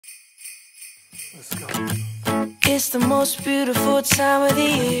Let's go. It's the most beautiful time of the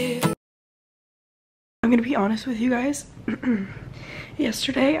year. I'm gonna be honest with you guys.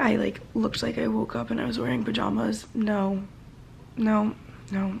 Yesterday I looked like I woke up and I was wearing pajamas. No, I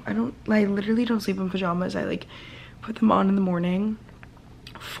literally don't sleep in pajamas. I put them on in the morning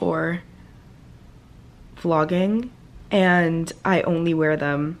for vlogging, and I only wear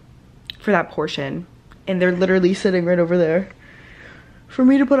them for that portion, and they're literally sitting right over there for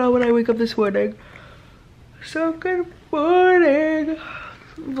me to put on when I wake up this morning. So good morning,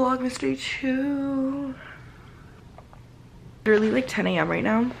 Vlogmas day 2. Literally 10 a.m. right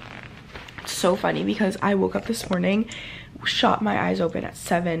now. It's so funny because I woke up this morning, shot my eyes open at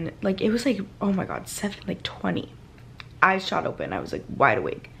 7, it was oh my god, 7:20. Eyes shot open. I was wide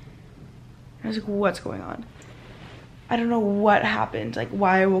awake. I was what's going on? I don't know what happened,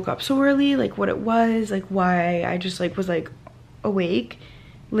 why I woke up so early, what it was, why I just was awake,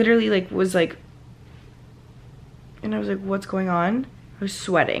 literally was and I was what's going on? I was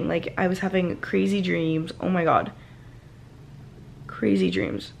sweating, I was having crazy dreams. Oh my god, crazy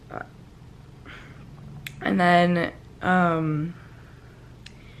dreams. And then I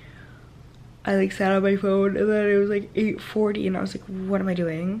sat on my phone, and then it was 8:40, and I was what am I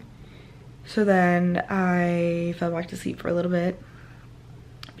doing? So then I fell back to sleep for a little bit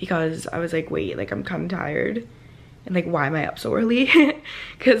because I was wait, I'm kind of tired, and why am I up so early?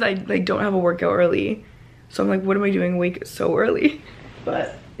 Because I don't have a workout early, so I'm what am I doing awake so early?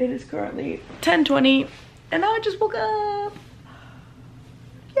 But it is currently 10:20, and now I just woke up.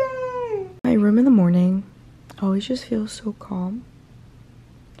 Yay! My room in the morning always just feels so calm.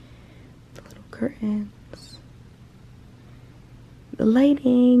 The little curtains, the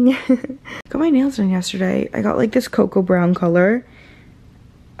lighting. Got my nails done yesterday. I got this cocoa brown color.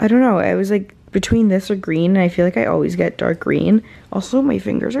 I don't know, I was between this or green, and I feel I always get dark green. Also, my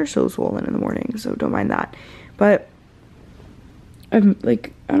fingers are so swollen in the morning, so don't mind that. But I'm I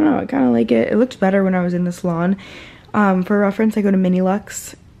don't know, I kind of like it. It looked better when I was in the salon. For reference, I go to Mini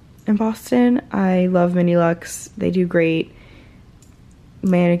Lux in Boston. I love Mini Lux. They do great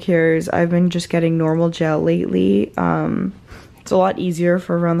manicures. I've been just getting normal gel lately. It's a lot easier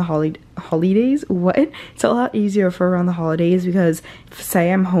for around the holidays. What? It's a lot easier for around the holidays because if,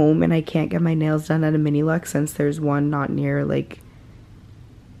 say I'm home and I can't get my nails done at a Mini Lux, since there's one not near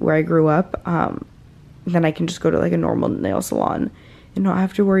where I grew up, then I can just go to a normal nail salon and not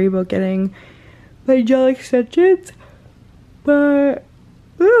have to worry about getting my gel extensions. But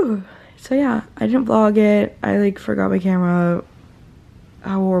ooh, so yeah, I didn't vlog it. I forgot my camera.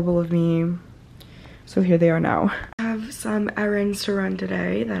 How horrible of me. So here they are now. I have some errands to run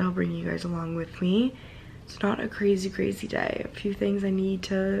today that I'll bring you guys along with me. It's not a crazy day. A few things I need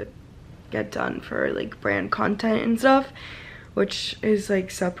to get done for brand content and stuff, which is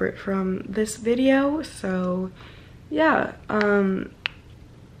separate from this video. So yeah,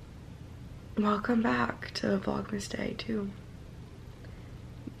 welcome back to Vlogmas day 2.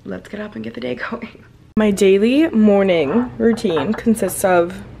 Let's get up and get the day going. My daily morning routine consists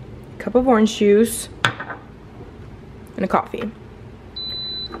of a cup of orange juice and a coffee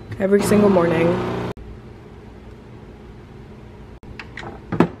every single morning.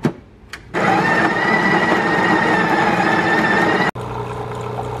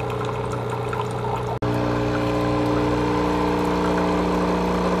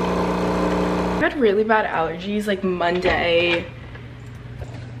 I had really bad allergies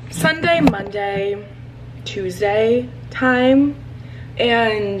Sunday, Monday, Tuesday time,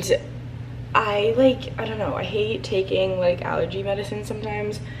 and I don't know, I hate taking allergy medicine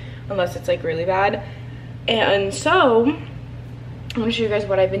sometimes unless it's really bad. And so I'm gonna show you guys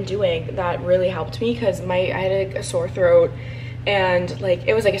what I've been doing that really helped me, because I had a sore throat, and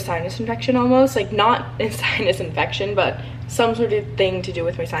it was a sinus infection almost, not a sinus infection, but some sort of thing to do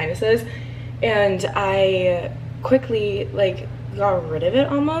with my sinuses. And I quickly got rid of it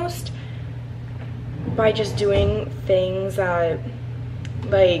almost by just doing things that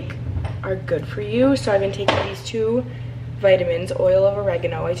are good for you. So I've been taking these 2 vitamins, oil of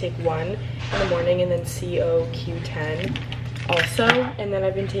oregano. I take 1 in the morning, and then CoQ10 also. And then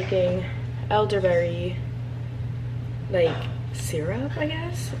I've been taking elderberry syrup, I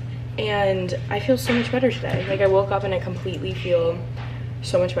guess. And I feel so much better today. I woke up and I completely feel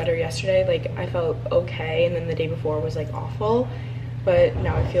so much better yesterday. I felt okay, and then the day before was awful, but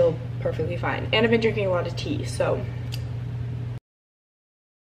now I feel perfectly fine. And I've been drinking a lot of tea, so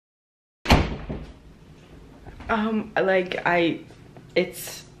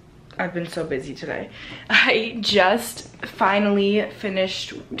I've been so busy today. I just finally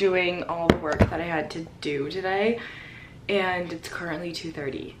finished doing all the work that I had to do today, and it's currently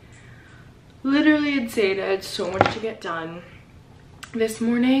 2:30. literally insane. I had so much to get done this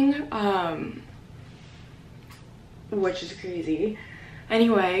morning, which is crazy.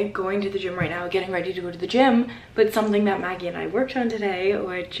 Anyway, going to the gym right now, getting ready to go to the gym, but something that Maggie and I worked on today,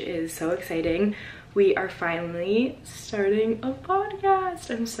 which is so exciting. We are finally starting a podcast.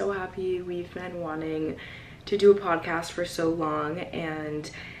 I'm so happy. We've been wanting to do a podcast for so long,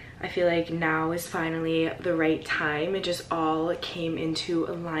 and I feel like now is finally the right time. It just all came into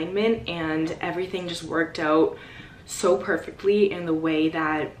alignment and everything just worked out so perfectly in the way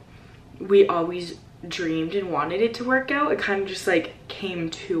that we always dreamed and wanted it to work out. It kind of just like came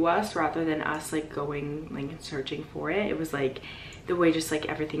to us rather than us like going like and searching for it. It was like the way just like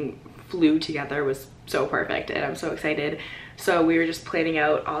everything flew together was so perfect, and I'm so excited. So we were just planning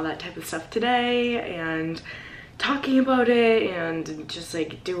out all that type of stuff today and talking about it and just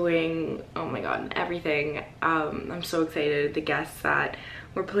like doing, oh my god, everything. I'm so excited. The guests that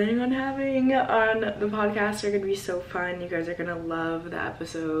we're planning on having on the podcast are gonna be so fun. You guys are gonna love the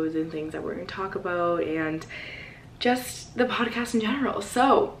episodes and things that we're gonna talk about and just the podcast in general.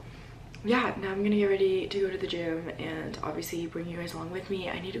 So yeah, now I'm gonna get ready to go to the gym and obviously bring you guys along with me.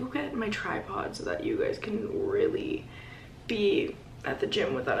 I need to go get my tripod so that you guys can really be at the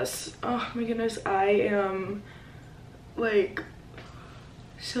gym with us. Oh my goodness, I am like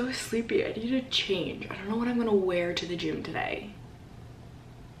so sleepy. I need to change. I don't know what I'm gonna wear to the gym today.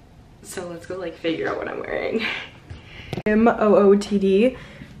 So let's go like figure out what I'm wearing. OOTD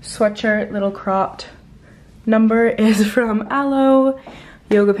sweatshirt, little cropped number is from Aloe.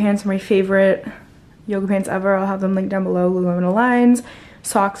 Yoga pants are my favorite yoga pants ever. I'll have them linked down below. Lululemon Aligns.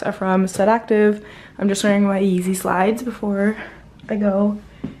 Socks are from Set Active. I'm just wearing my Yeezy slides before I go,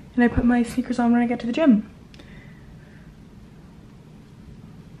 and I put my sneakers on when I get to the gym.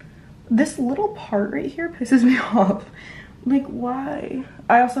 This little part right here pisses me off. Like, why?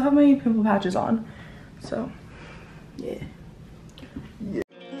 I also have my pimple patches on, so yeah.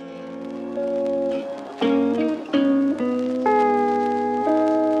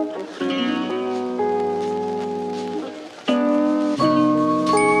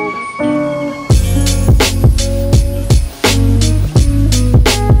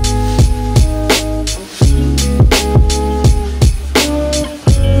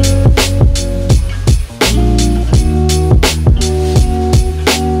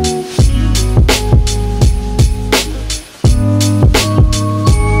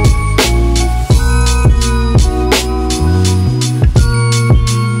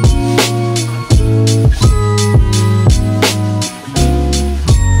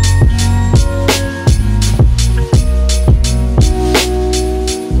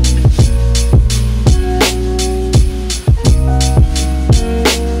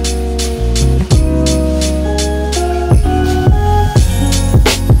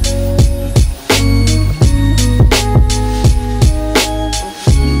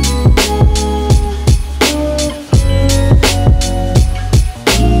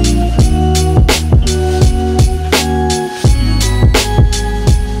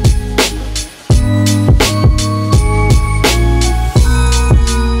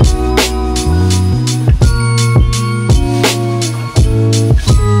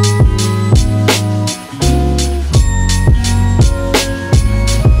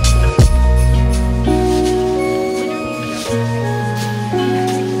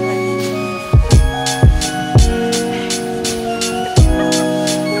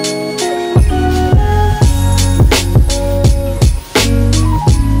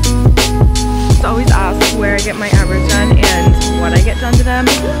 Get my eyebrows done and what I get done to them.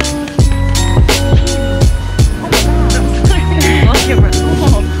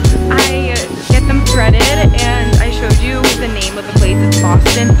 I get them threaded, and I showed you the name of the place. It's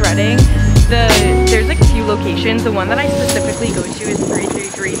Boston Threading. There's like a few locations. The one that I specifically go to is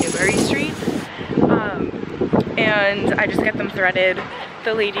 333 Newbury Street, and I just get them threaded.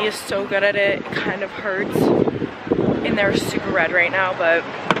 The lady is so good at it. It kind of hurts, and they're super red right now, but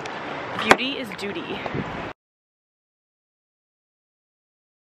beauty is duty.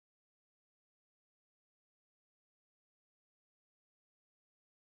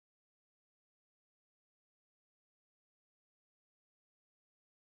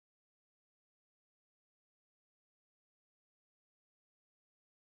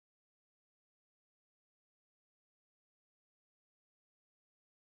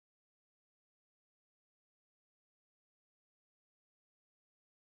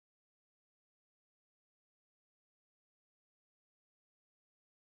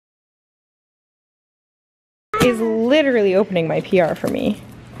 Is literally opening my PR for me.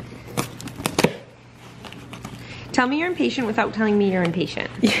 Tell me you're impatient without telling me you're impatient.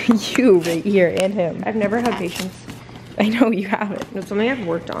 You right here and him. I've never had patience. I know you haven't. It's something I've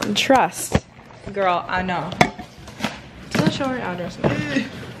worked on. Trust. Girl, I know. Let's show our address.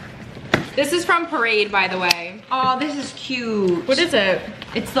 This is from Parade, by the way. Oh, this is cute. What is it?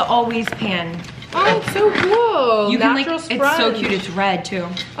 It's the Always pan. Oh, it's so cool. You can Natural like, it's so sponge. cute. It's red too.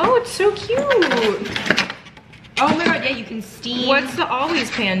 Oh, it's so cute. Oh my god, yeah, you can steam. What's the Always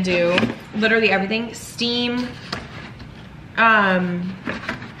pan do? Literally everything. Steam.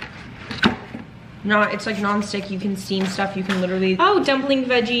 No, it's like non-stick. You can steam stuff. You can literally. Oh, dumpling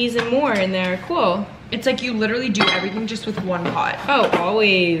veggies and more in there. Cool. It's like you literally do everything just with one pot. Oh,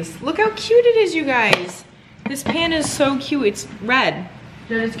 always. Look how cute it is, you guys. This pan is so cute. It's red.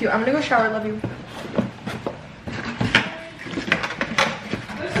 That is cute. I'm gonna go shower. Love you.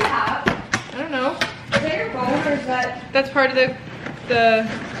 What's the hat? I don't know. Is that your phone or is that? That's part of the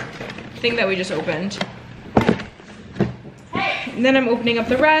thing that we just opened. And then I'm opening up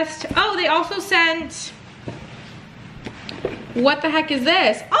the rest. Oh, they also sent. What the heck is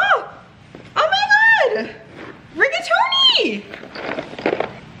this? Oh! Oh my god! Rigatoni!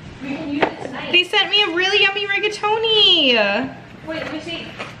 We can use it tonight. They sent me a really yummy rigatoni. Wait, let me see.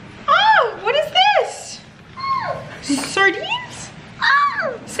 Oh, what is this? Sardines?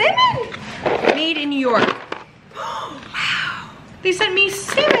 Salmon? Made in New York. Wow. They sent me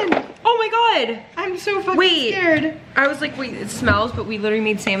salmon. Oh my god. I'm so fucking scared. I was like, wait, it smells, but we literally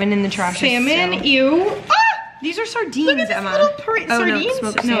made salmon in the trash. Salmon? So. Ew. Ah! These are sardines, Look at this Emma. little sardines? No,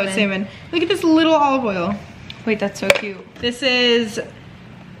 smoked No, it's salmon. Look at this little olive oil. Wait, that's so cute. This is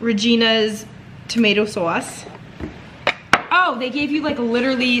Regina's tomato sauce. Oh, they gave you like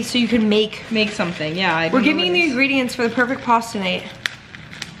literally so you can make something. Yeah, We're giving you the ingredients for the perfect pasta night.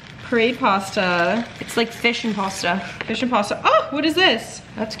 Parade pasta. It's like fish and pasta. Fish and pasta. Oh, what is this?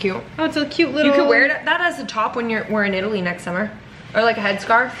 That's cute. Oh, it's a cute little. You could wear that as a top when we're in Italy next summer. Or like a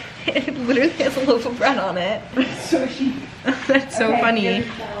headscarf. It literally has a loaf of bread on it. So cheap. That's so funny.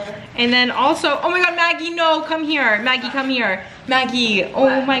 And then also, oh my god, Maggie, no, come here. Maggie, come here. Maggie,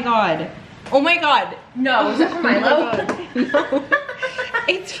 oh my god. Oh my god. No, is that for Milo? No.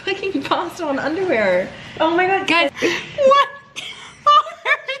 It's fucking pasta on underwear. Oh my god, guys. What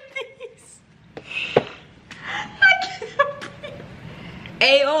are these? I can't breathe.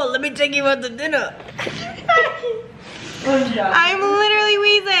 Hey, oh, let me take you out to dinner. I'm literally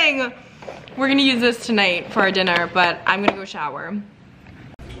wheezing. We're gonna use this tonight for our dinner, but I'm gonna go shower.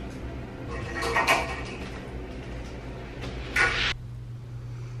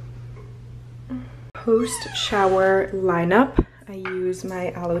 Post-shower lineup. I use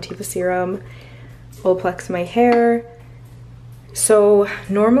my Aloe Tiva Serum, Olaplex my hair. So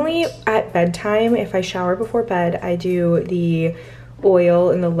normally at bedtime, if I shower before bed, I do the oil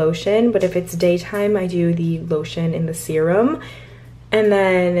and the lotion, but if it's daytime, I do the lotion and the serum. And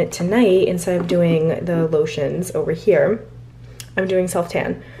then tonight, instead of doing the lotions over here, I'm doing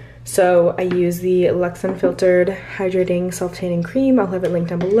self-tan. So I use the Lux Unfiltered Hydrating Self-Tanning Cream. I'll have it linked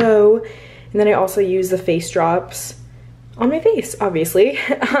down below. And then I also use the face drops on my face, obviously.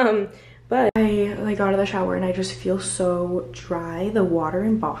 But I got out of the shower and I just feel so dry. The water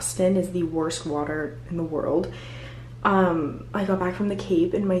in Boston is the worst water in the world. I got back from the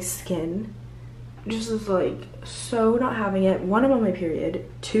Cape and my skin just is like so not having it. One, I'm on my period.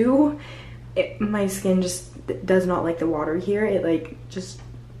 Two, my skin just does not like the water here. It like just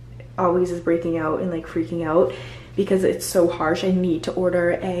always is breaking out and like freaking out because it's so harsh. I need to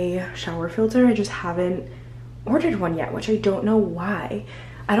order a shower filter. I just haven't ordered one yet, which I don't know why.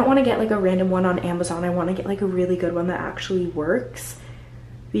 I don't want to get like a random one on Amazon. I want to get like a really good one that actually works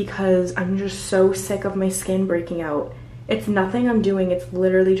because I'm just so sick of my skin breaking out. It's nothing I'm doing, it's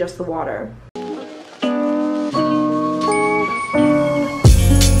literally just the water.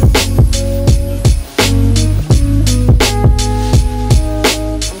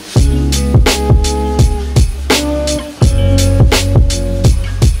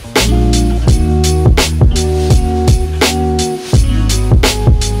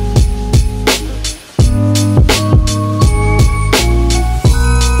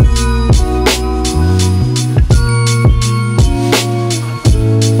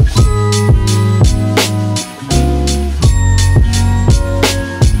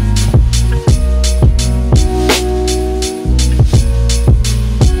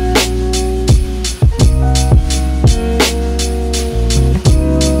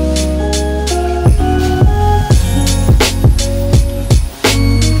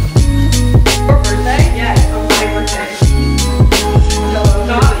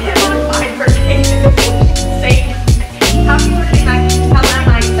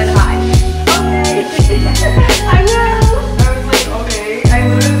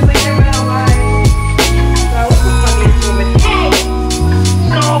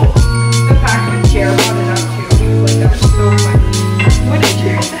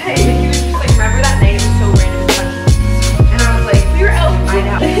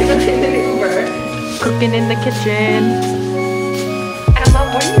 cooking in the kitchen.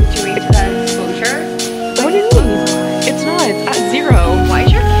 Emma, what are you doing to that exposure? What do you mean? It's not, it's at 0. Why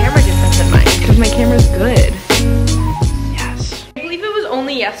is your camera different than mine? Because my camera's good. Yes. I believe it was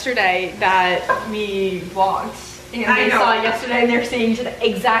only yesterday that we vlogged. And I they know. saw it yesterday and they're saying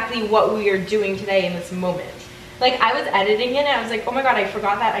exactly what we are doing today in this moment. Like, I was editing it and I was like, oh my god, I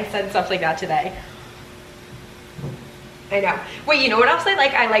forgot that I said stuff like that today. I know. Wait, you know what else I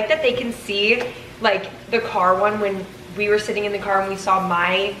like? I like that they can see, like, the car one when we were sitting in the car and we saw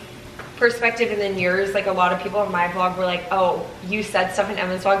my perspective and then yours. Like, a lot of people on my vlog were like, oh, you said stuff in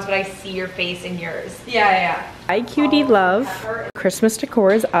Emma's vlogs, but I see your face in yours. Yeah. Hi, cutie love. Christmas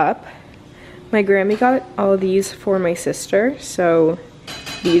decor is up. My Grammy got all these for my sister, so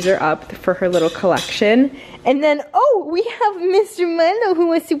these are up for her little collection. And then, oh, we have Mr. Milo who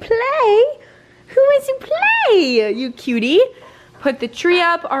wants to play. Who wants to play, you cutie? Put the tree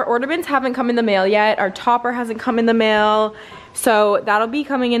up. Our ornaments haven't come in the mail yet. Our topper hasn't come in the mail. So that'll be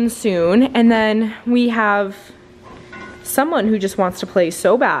coming in soon. And then we have someone who just wants to play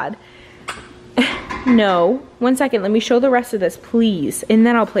so bad. No, 1 second, let me show the rest of this, please. And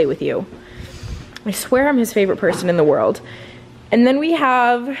then I'll play with you. I swear I'm his favorite person in the world. And then we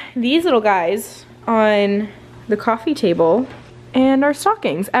have these little guys on the coffee table and our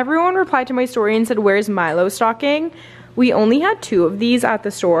stockings. Everyone replied to my story and said, where's Milo's stocking? We only had 2 of these at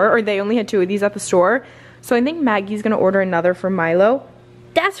the store, or they only had 2 of these at the store. So I think Maggie's gonna order another for Milo.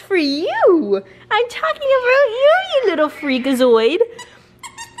 That's for you! I'm talking about you, you little freakazoid.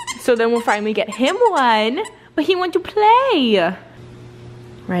 So then we'll finally get him one, but he wants to play.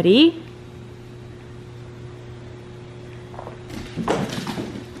 Ready?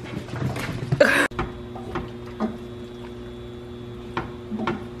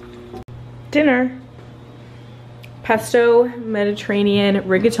 Dinner. Pesto, Mediterranean,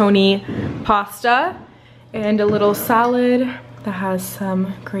 rigatoni, pasta, and a little salad that has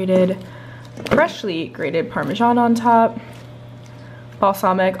some freshly grated Parmesan on top,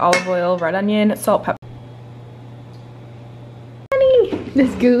 balsamic, olive oil, red onion, salt, pepper.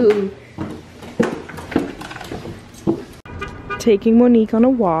 Let's go. Taking Monique on a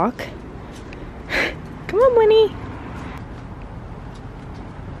walk. Come on, Winnie.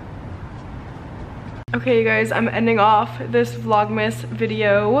 Okay, you guys, I'm ending off this Vlogmas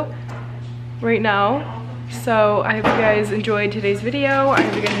video right now. So I hope you guys enjoyed today's video. I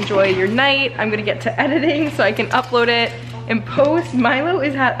hope you guys enjoy your night. I'm gonna get to editing so I can upload it and post. Milo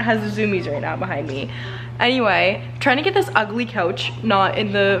has the zoomies right now behind me. Anyway, trying to get this ugly couch not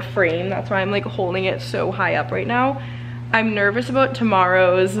in the frame. That's why I'm like holding it so high up right now. I'm nervous about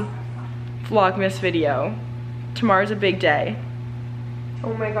tomorrow's Vlogmas video. Tomorrow's a big day.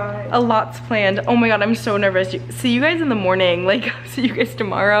 Oh my god. A lot's planned. Oh my god, I'm so nervous. See you guys in the morning. Like, see you guys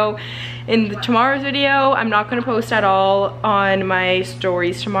tomorrow. In tomorrow's video, I'm not gonna post at all on my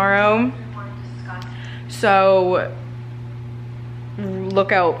stories tomorrow. So,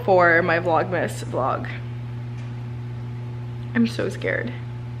 look out for my Vlogmas vlog. I'm so scared.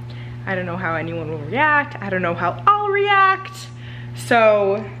 I don't know how anyone will react. I don't know how I'll react.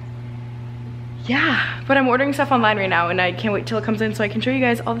 So, yeah, but I'm ordering stuff online right now and I can't wait till it comes in so I can show you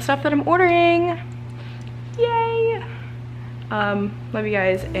guys all the stuff that I'm ordering. Yay! Love you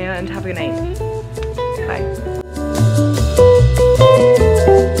guys and have a good night. Bye.